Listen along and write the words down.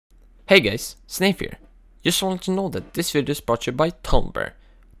Hey guys, Znafer. Just wanted to know that this video is brought to you by Tumblr.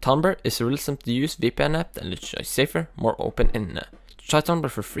 Tumblr is a real simple to use VPN app that lets you enjoy safer, more open internet. To try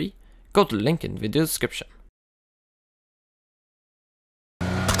Tumblr for free, go to the link in the video description.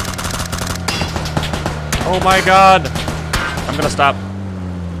 Oh my god! I'm gonna stop.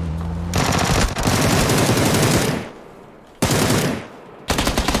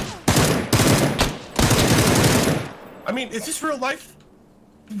 I mean, is this real life?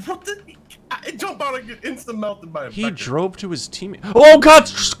 What the? I jump out and get instant melted by a He drove to his teammate. Oh god!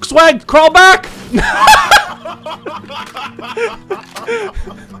 Swag! Crawl back! Oh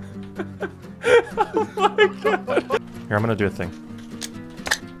my god. Here, I'm gonna do a thing.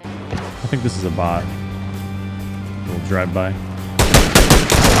 I think this is a bot. We'll drive by.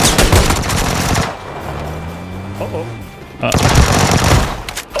 Uh-oh.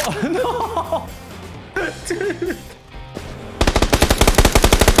 Oh no! Dude.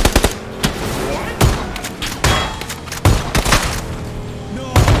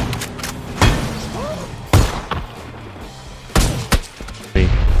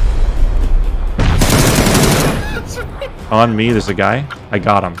 On me, there's a guy. I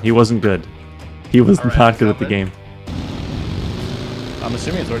got him. He wasn't good. He was not good at the game. I'm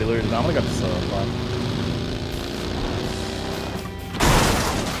assuming it's already looted. I'm gonna go to the spot.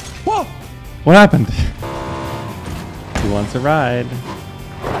 Whoa! What happened? Who wants a ride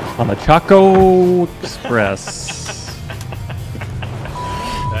on the Choco Express?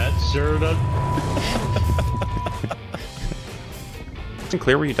 That sure does. Isn't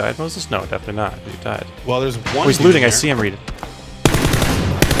clear where you died, Moses? No, definitely not. You died. Well, there's one. Oh, he's looting. I see him, Reid.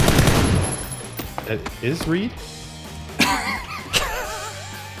 That is Reid?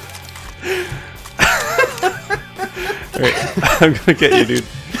 Alright, I'm gonna get you, dude.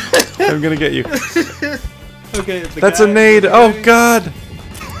 I'm gonna get you. Okay, that's a nade! Oh god!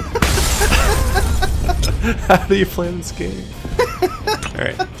 How do you play this game?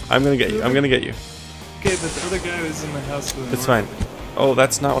 Alright, I'm gonna get you. I'm gonna get you. Okay, but the other guy was in the house. It's fine. Oh,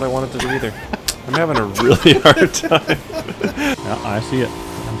 that's not what I wanted to do either. I'm having a really hard time. Yeah, I see it.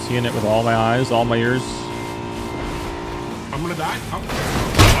 I'm seeing it with all my eyes, all my ears. I'm gonna die.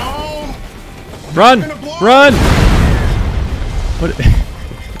 Oh! Run! Run! What?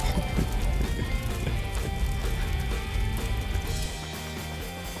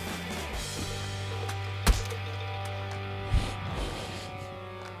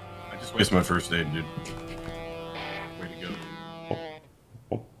 I just wasted my first aid, dude. Way to go.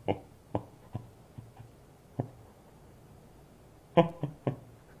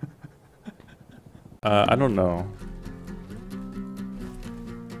 I don't know.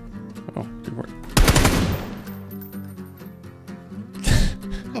 Oh, good work.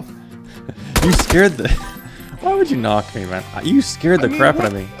 You scared the... Why would you knock me, man? You scared the crap out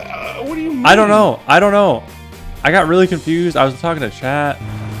of me. What do you mean? I don't know. I don't know. I got really confused. I was talking to chat.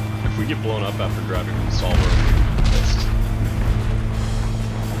 If we get blown up after driving to the solver,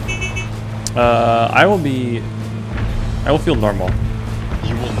 I will feel normal.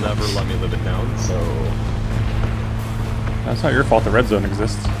 you will never let me live it down, so... That's not your fault the red zone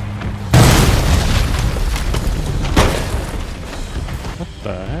exists. What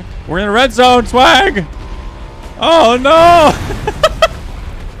the heck? We're in a red zone, swag! Oh no!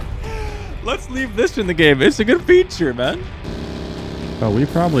 Let's leave this in the game. It's a good feature, man. Oh, we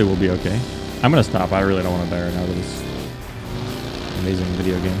probably will be okay. I'm gonna stop. I really don't want to die right now with this amazing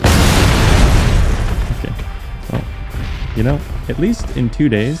video game. Okay. Well, you know, at least in 2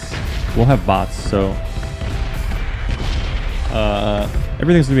 days, we'll have bots, so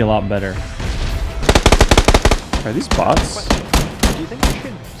everything's gonna be a lot better. Are these bots? Do you think we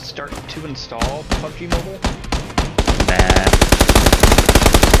should start to install PUBG Mobile? Nah.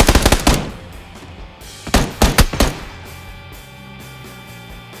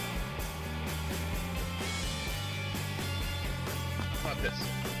 How about this?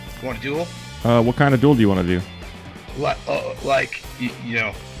 You want a duel? What kind of duel do you want to do? Like, you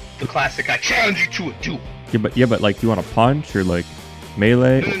know, the classic, I challenge you to a duel. Yeah, but like, do you want to punch or like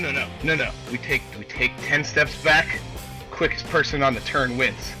melee? No. We take 10 steps back. Quickest person on the turn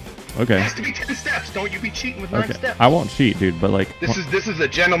wins. Okay. It has to be 10 steps. Don't you be cheating with 9 steps. I won't cheat, dude. But like, This is a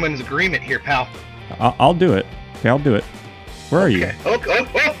gentleman's agreement here, pal. I'll do it. Okay, I'll do it. Where are you? Okay.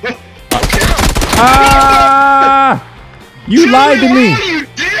 Ah! You lied to me. You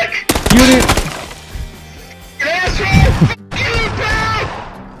dick! You didn't. Asshole! You pal!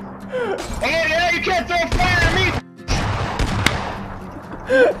 Oh yeah, you can't throw fire at me.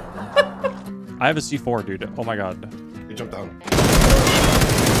 I have a C4, dude. Oh my god. He jumped down.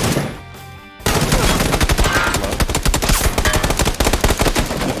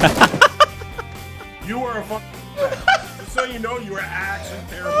 You are a fuck. Just so you know, you are actually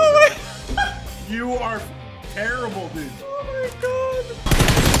terrible. You are terrible, dude.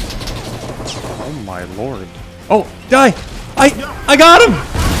 Oh my lord. Oh, die! I got him!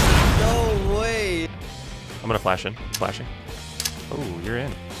 No way. I'm gonna flash in. Flashing. Oh, you're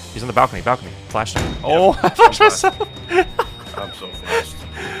in. He's on the balcony. Flashed him. Oh, I flashed myself. I'm so flashed.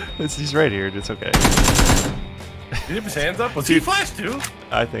 He's right here. It's okay. Did he have his hands up? Was he flashed too?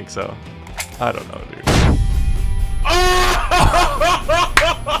 I think so. I don't know, dude.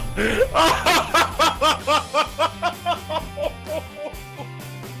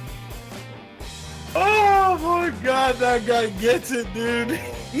 Oh my god, that guy gets it, dude.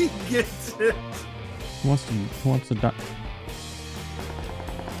 He gets it. Who wants to die?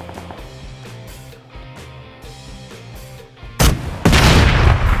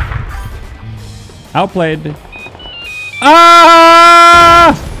 Outplayed.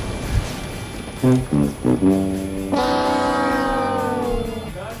 Ah!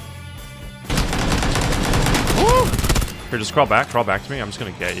 Here, just crawl back to me. I'm just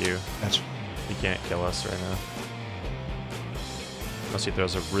gonna get you. He can't kill us right now. Unless he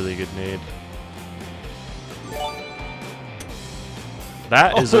throws a really good nade.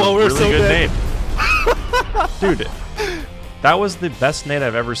 That is a really good nade. Dude, that was the best nade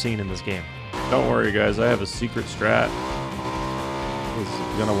I've ever seen in this game. Don't worry, guys. I have a secret strat. It's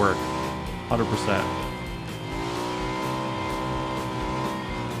gonna work. 100%.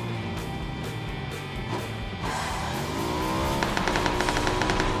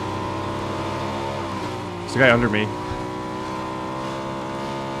 There's a guy under me.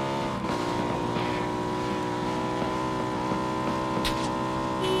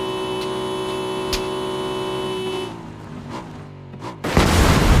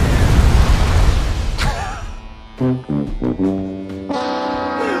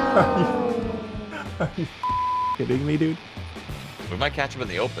 Are you kidding me, dude? We might catch him in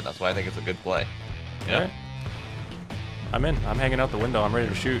the open. That's why I think it's a good play. Yeah. Right. I'm in. I'm hanging out the window. I'm ready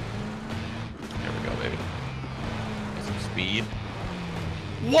to shoot. There we go, baby. Get some speed.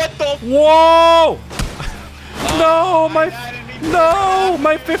 What the? Whoa! No,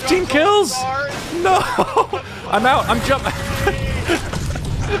 my 15 kills. No, I'm out. I'm jumping.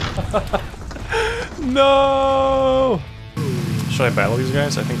 No. Should I battle these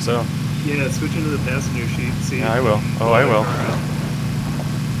guys? I think so. Yeah, switch into the passenger seat. Yeah, I will. Oh, I will.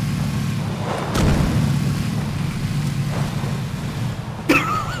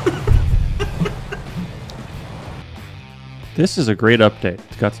 This is a great update.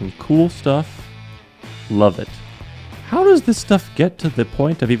 It's got some cool stuff. Love it. How does this stuff get to the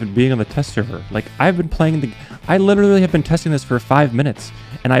point of even being on the test server? Like, I've been playing I literally have been testing this for 5 minutes,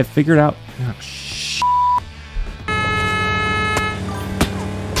 and I've figured out... Oh,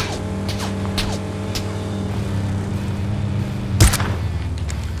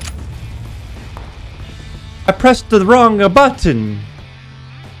 I pressed the wrong button.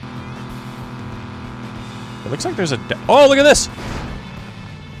 It looks like there's a... Oh, look at this!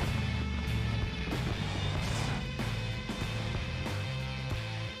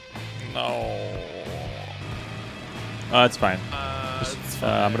 No. It's fine.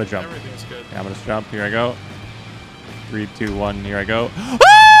 I'm gonna jump. Everything's good. Yeah, I'm gonna jump. Here I go. 3, 2, 1. Here I go.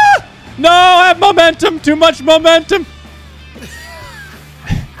 Ah! No, I have momentum. Too much momentum.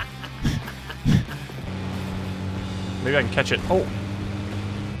 Maybe I can catch it. Oh.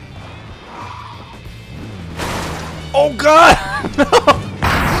 Oh God!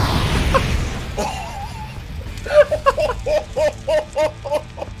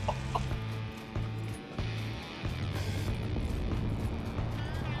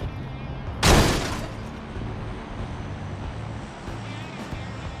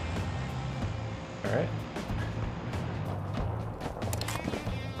 All right.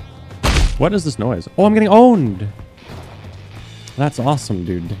 What is this noise? Oh, I'm getting owned. That's awesome,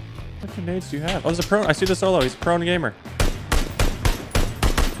 dude. What grenades do you have? Oh, there's a prone. I see the solo. He's a prone gamer.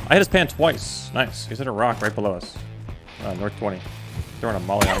 I hit his pan twice. Nice. He's hit a rock right below us. North 20. Throwing a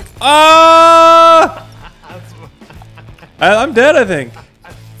molly on him. Ah! I'm dead, I think.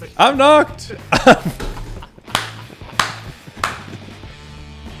 I'm knocked.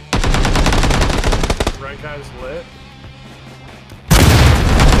 Right guy's lit.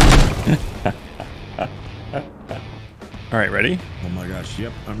 All right, ready? Oh my gosh,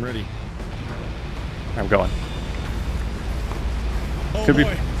 yep, I'm ready. I'm going. Oh Could boy. be.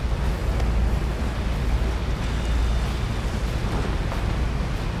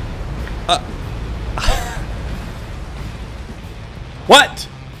 What?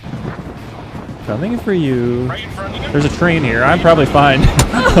 Coming for you. Right in front of you. There's a train here. I'm probably fine.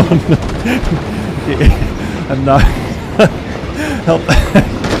 I'm not. Help.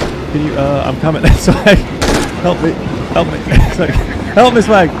 Can you, I'm coming. Swag. Help me. Help me. Swag. Help me,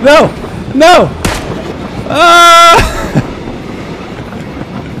 Swag. No! No! Ah!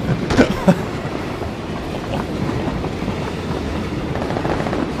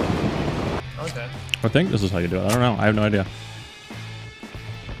 Okay. I think this is how you do it. I don't know. I have no idea.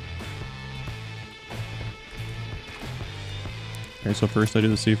 Okay, so first I do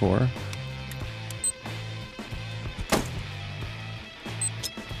the C4.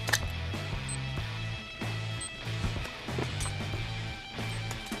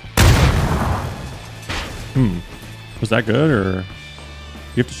 Was that good, or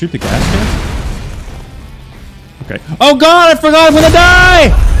you have to shoot the gas can? Okay. Oh God! I forgot I'm gonna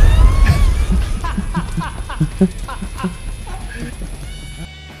die!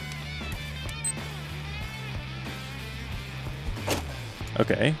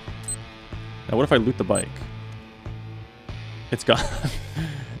 Okay. Now what if I loot the bike? It's gone.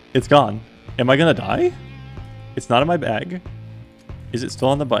 It's gone. Am I gonna die? It's not in my bag. Is it still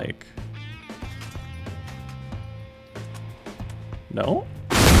on the bike? No?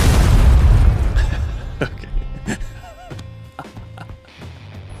 Okay.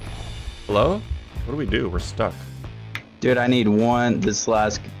 Hello? What do we do? We're stuck. Dude, I need this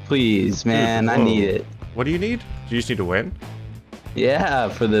last, please, man, Dude, I need it. What do you need? Do you just need to win? Yeah,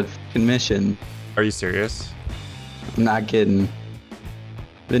 for the f***ing mission. Are you serious? I'm not kidding.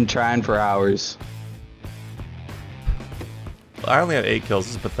 Been trying for hours. I only have 8 kills.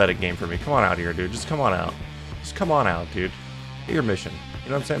 This is a pathetic game for me. Come on out here, dude. Just come on out. Just come on out, dude. Get your mission. You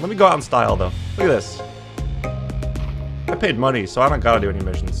know what I'm saying? Let me go out in style, though. Look at this. I paid money, so I don't gotta do any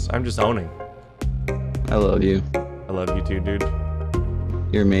missions. I'm just owning. I love you. I love you too, dude.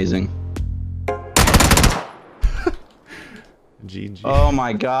 You're amazing. GG. Oh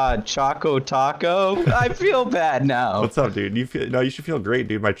my God, chocoTaco. I feel bad now. What's up, dude? You feel? No, you should feel great,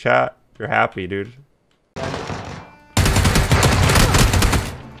 dude. My chat, you're happy, dude.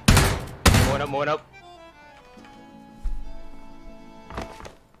 One up.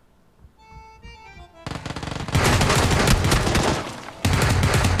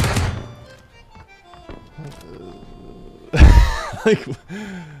 Like,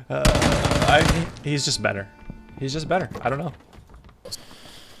 he's just better. He's just better. I don't know.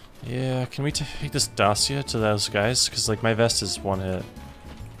 Yeah, can we take this dossier to those guys? Because, like, my vest is 1 hit.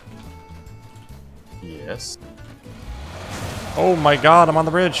 Yes. Oh my God, I'm on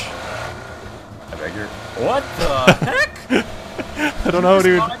the bridge. I beg your. What the heck? I don't know,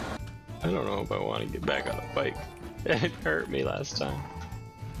 dude. I don't know if I want to get back on the bike. It hurt me last time.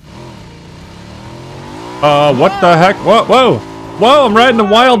 What the heck? Whoa, whoa, whoa! I'm riding a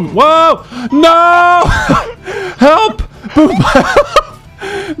wild. Whoa! No! Help!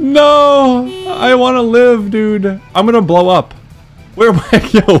 No! I want to live, dude. I'm gonna blow up. Where am I?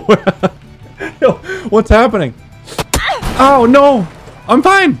 Yo, what's happening? Oh no! I'm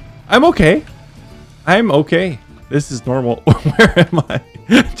fine. I'm okay. I'm okay. This is normal. Where am I,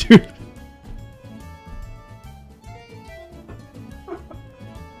 dude?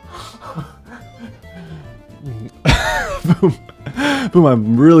 Boom. Boom,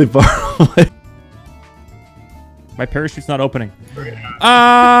 I'm really far away. My parachute's not opening.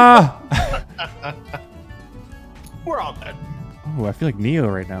 Ah! We're all dead. Oh, I feel like Neo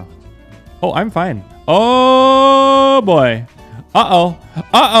right now. Oh, I'm fine. Oh, boy. Uh-oh.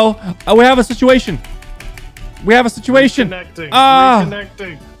 Uh-oh. Oh, we have a situation. We have a situation. Reconnecting. Ah!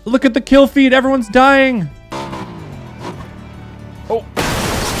 Reconnecting. Look at the kill feed. Everyone's dying. Oh.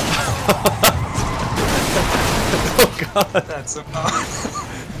 Oh, God. That's a...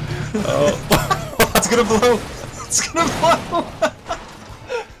 Oh. It's gonna blow. It's gonna blow.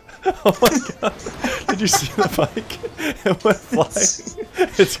 Oh my God. Did you see the bike? It went flying.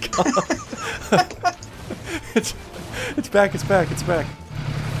 It's gone. It's back, it's back, it's back.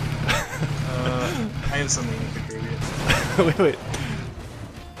 I have something to contribute. Wait.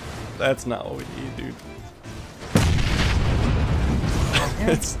 That's not what we need, dude.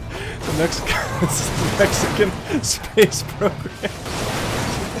 It's the Mexican space program.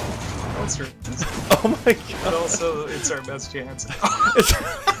 That's right. Oh my God. But also, it's our best chance.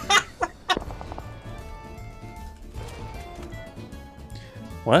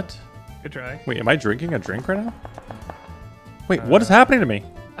 What? Good try. Wait, am I drinking a drink right now? Wait, what is happening to me?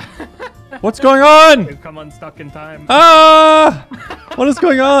 What's going on? We've come unstuck in time. Ah! What is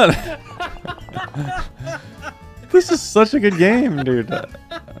going on? This is such a good game, dude.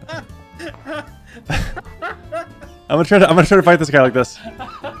 I'm gonna try to fight this guy like this.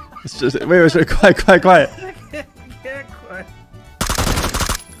 It's just wait, quiet.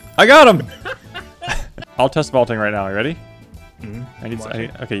 I got him. I'll test vaulting right now. You ready?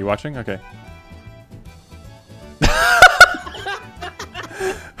 Mm-hmm. Okay, you watching? Okay.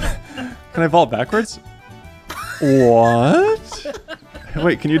 Can I vault backwards? What?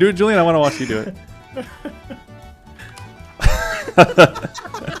 Wait, can you do it, Julian? I want to watch you do it.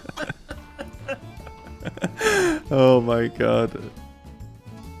 Oh my god.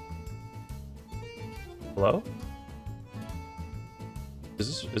 Hello?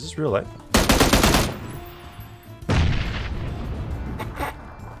 Is this real life?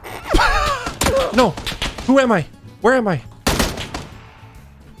 No! Who am I? Where am I?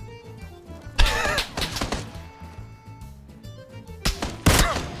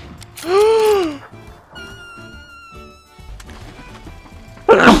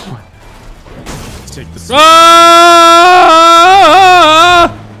 Take this.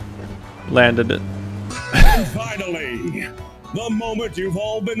 Landed it. And finally, the moment you've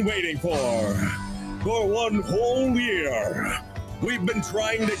all been waiting for. For one whole year, we've been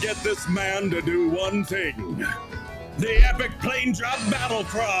trying to get this man to do one thing. The epic plane drop battle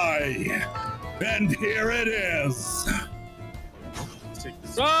cry. And here it is. Take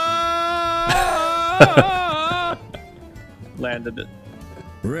this. Landed it.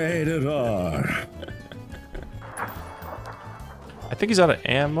 Rated R. I think he's out of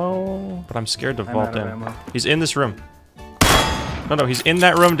ammo, but I'm scared to vault in. ammo. He's in this room. No, he's in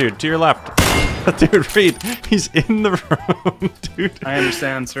that room, dude. To your left. Dude, Reid, he's in the room, dude. I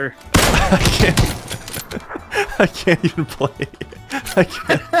understand, sir. I can't even play. I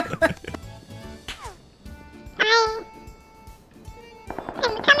can't.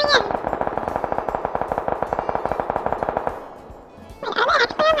 I'm coming in. Wait, are they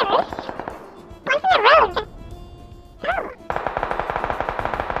actually on the roof? What's the road?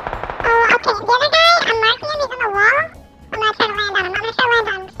 Oh, okay. The other guy, I'm marking him. He's on the wall. I'm not trying to land on him. I'm not trying to land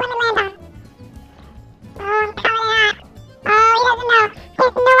on him. Just let me land on him. Oh, probably not. Oh, he doesn't know. He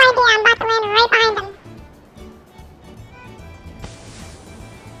has no idea I'm about to land right behind him.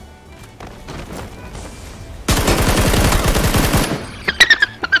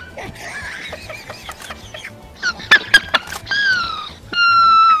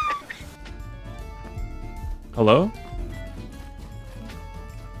 Hello?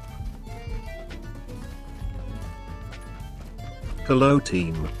 Hello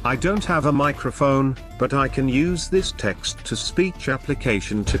team, I don't have a microphone, but I can use this text-to-speech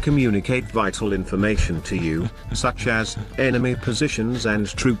application to communicate vital information to you, such as enemy positions and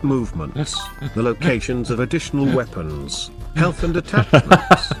troop movements, the locations of additional weapons, health and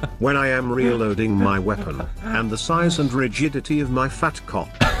attachments, when I am reloading my weapon, and the size and rigidity of my fat cock.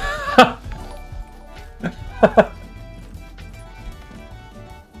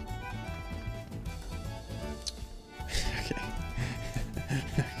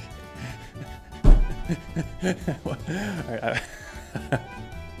 Alright,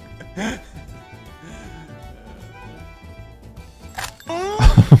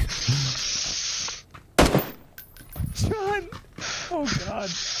 Chun! Oh god.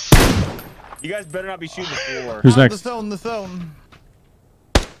 You guys better not be shooting the floor. Who's next? The zone.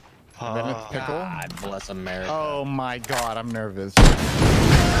 Oh, Pickle? God bless America. Oh my god, I'm nervous.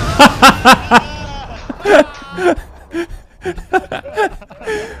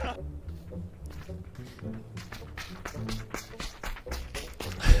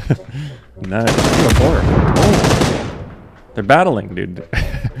 Nice. Oh, they're battling, dude.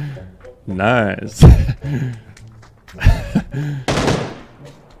 Nice.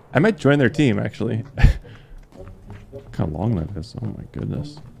 I might join their team, actually. Look how long that is. Oh my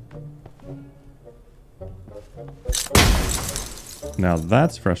goodness. Now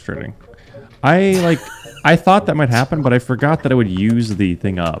that's frustrating. I thought that might happen, but I forgot that I would use the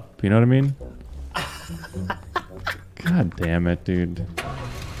thing up. You know what I mean? God damn it, dude.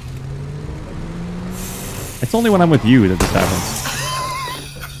 It's only when I'm with you that this happens.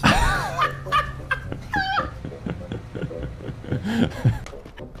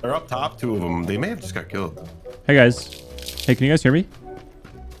 They're up top, two of them. They may have just got killed. Hey guys. Hey, can you guys hear me?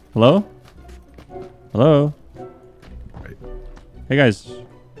 Hello? Hello? Right. Hey guys.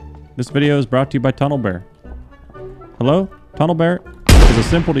 This video is brought to you by Tunnel Bear. Hello? Tunnel Bear is a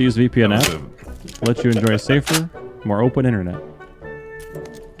simple to use VPN app. Lets you enjoy a safer, more open internet.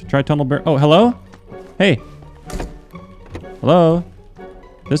 To try Tunnel Bear. Oh, hello? Hey. Hello?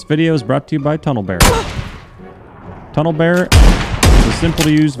 This video is brought to you by Tunnel Bear. Tunnel Bear is a simple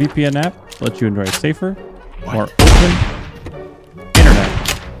to use VPN app. Lets you enjoy a safer, more open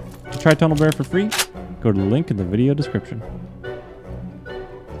internet. To try Tunnel Bear for free, go to the link in the video description.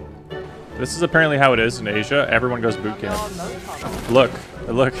 This is apparently how it is in Asia. Everyone goes boot camp. Look.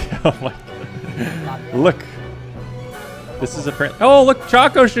 Oh my God. Look. This is a... Oh, look,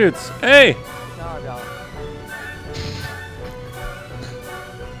 Choco shoots. Hey.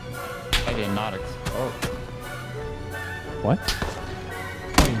 I did not. Oh. What?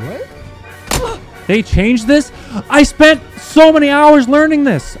 Wait, what? They changed this? I spent so many hours learning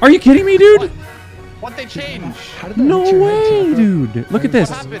this. Are you kidding me, dude? What they changed? No way, dude. Look at this.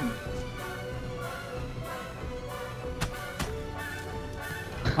 What happened?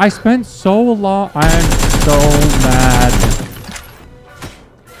 I spent so long. I'm so mad.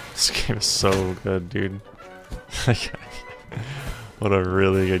 This game is so good, dude. What a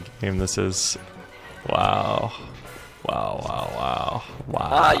really good game this is. Wow. Wow, wow, wow. Wow.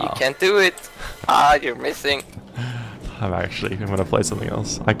 Ah, you can't do it. Ah, you're missing. I'm gonna play something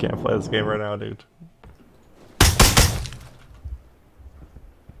else. I can't play this game right now, dude.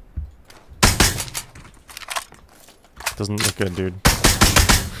 Doesn't look good, dude.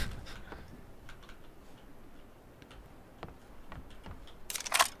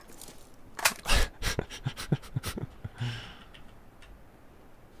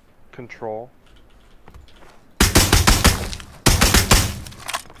 Control.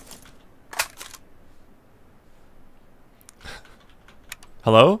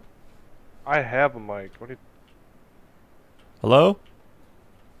 Hello? I have a mic. What do you... Hello?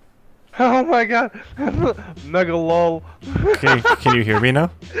 Oh my god! Mega lol. Okay, can you hear me now?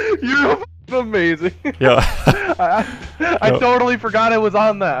 You're amazing. Yeah. I totally forgot I was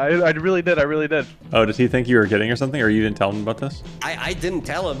on that. I really did. I really did. Oh, did he think you were kidding or something, or you didn't tell him about this? I didn't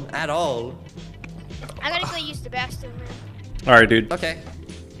tell him at all. I gotta go use the bathroom. All right, dude. Okay.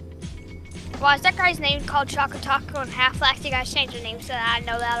 Well, is that guy's name called chocoTaco and Halifax? You guys changed your name so that I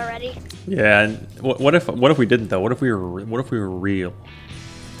know that already. Yeah. And what if we didn't though? What if we were real?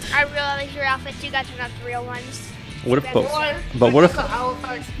 I realize your outfits. You guys are not the real ones. What if? But what if? But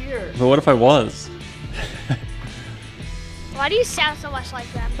what if I was? Why do you sound so much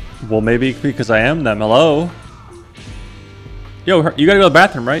like them? Well, maybe because I am them. Hello. Yo, you gotta go to the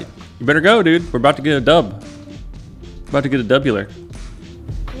bathroom, right? You better go, dude. We're about to get a dub. About to get a dubular.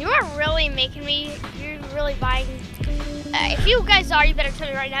 You are really making me. You're really buying. If you guys are, you better tell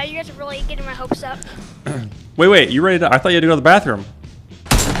me right now. You guys are really getting my hopes up. Wait. You ready to? I thought you had to go to the bathroom.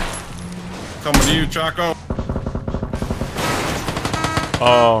 Coming to you, Choco.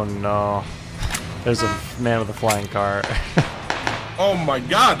 Oh no. There's a man with a flying car. Oh my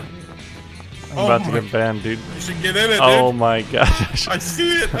god. I'm about to get banned, dude. You should get in it, dude. Oh my gosh. I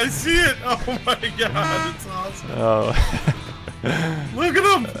see it. I see it. Oh my god. It's awesome. Oh. Look at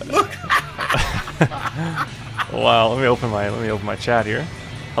him. Look. Wow. Let me open my chat here.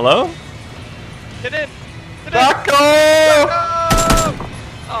 Hello? Get in. Taco!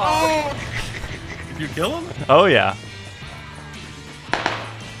 Oh. Did you kill him? Oh yeah.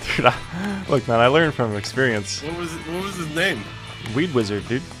 Dude, look, man, I learned from experience. What was his name? Weed Wizard,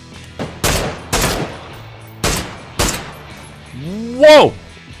 dude. Whoa!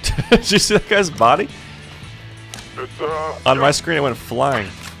 Did you see that guy's body? On my screen, it went flying.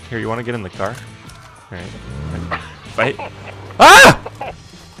 Here, you want to get in the car? All right. Fight. Ah!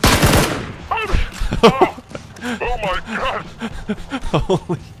 Oh my god!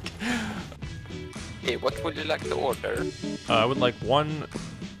 Holy. Hey, what would you like to order? I would like one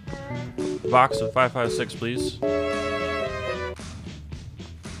box of 556, please.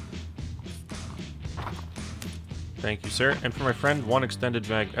 Thank you, sir. And for my friend, one extended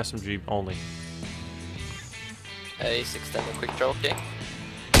mag SMG only. Is extended quick draw okay?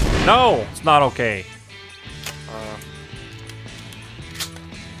 No, it's not okay.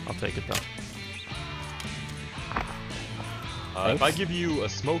 I'll take it though. If I give you a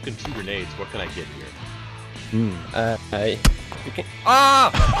smoke and 2 grenades, what can I get here? You can.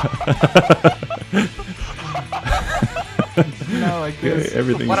 Ah! No, I guess.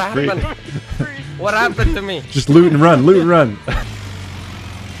 Everything's What free. happened? What happened to me? Just loot and run, loot and run.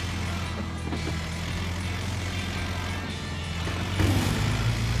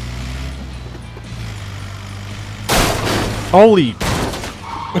 Holy!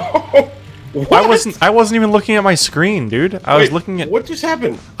 I wasn't even looking at my screen, dude. I was looking at. What just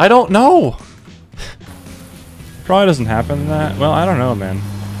happened? I don't know. Probably doesn't happen that. Well, I don't know, man.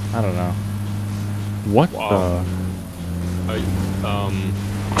 I don't know. What the?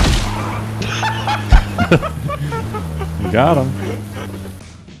 You got him.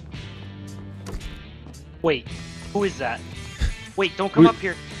 Wait, who is that? Wait, don't come up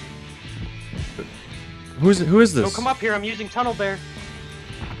here. Who is this? Don't come up here. I'm using Tunnel Bear.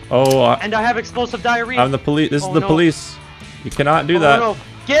 Oh, and I have explosive diarrhea. I'm the police. This is the no. police. You cannot do that. No.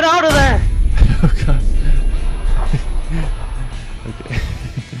 Get out of there! Oh god. Okay.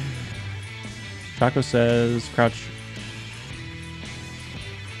 Choco says, crouch.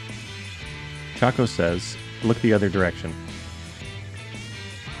 Choco says, look the other direction.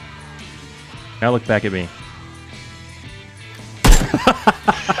 Now look back at me.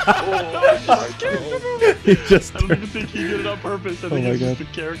 He just I don't even think he did it on purpose. I think it's just the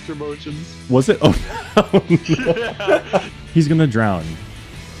character motions. Was it? Oh, no. Yeah. He's gonna drown.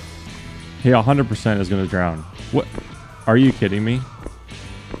 He 100% is gonna drown. What? Are you kidding me?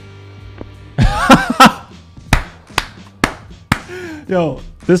 Yo,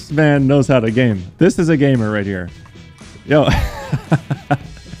 this man knows how to game. This is a gamer right here. Yo.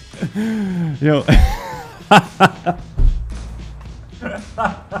 Yo.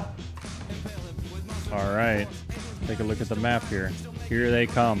 All right. Take a look at the map here. Here they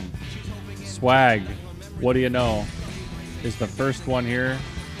come. Swag. What do you know? Is the first one here.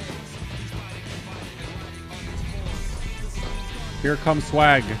 Here comes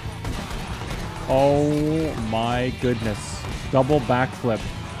Swag. Oh my goodness. Double backflip.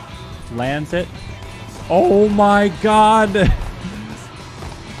 Lands it. Oh my god.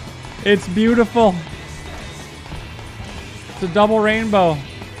 It's beautiful. It's a double rainbow.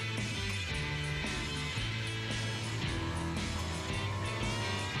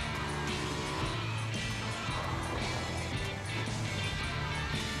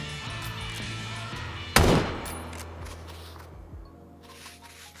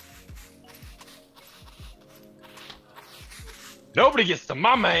 Nobody gets to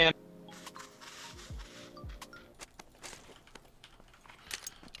my man.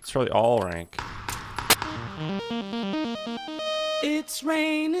 It's really all rank. It's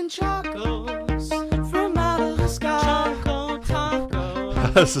raining chocos from out of the sky.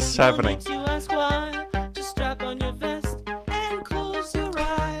 chocoTaco's. This is happening. You ask why? Just strap on your vest and close your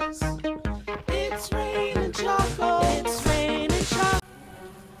eyes. It's raining choco. It's raining choco.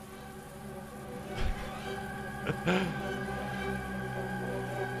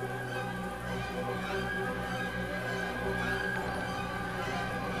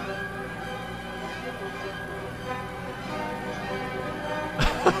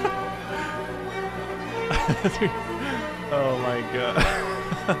 Oh my god.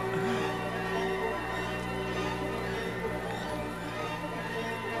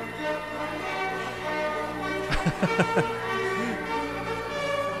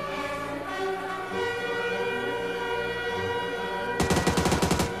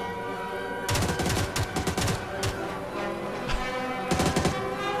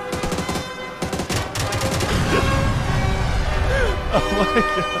 Oh my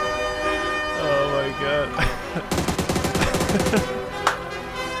god. Oh my god.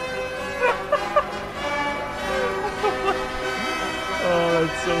 Oh,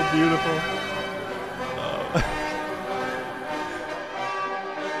 that's so beautiful. Oh.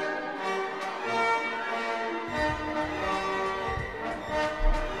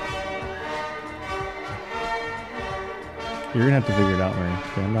 You're gonna have to figure it out, Mary.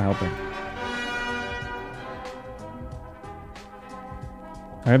 Okay, I'm not helping.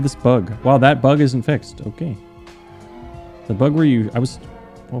 I have this bug. Wow, that bug isn't fixed. Okay. The bug where you...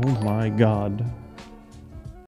 oh my god.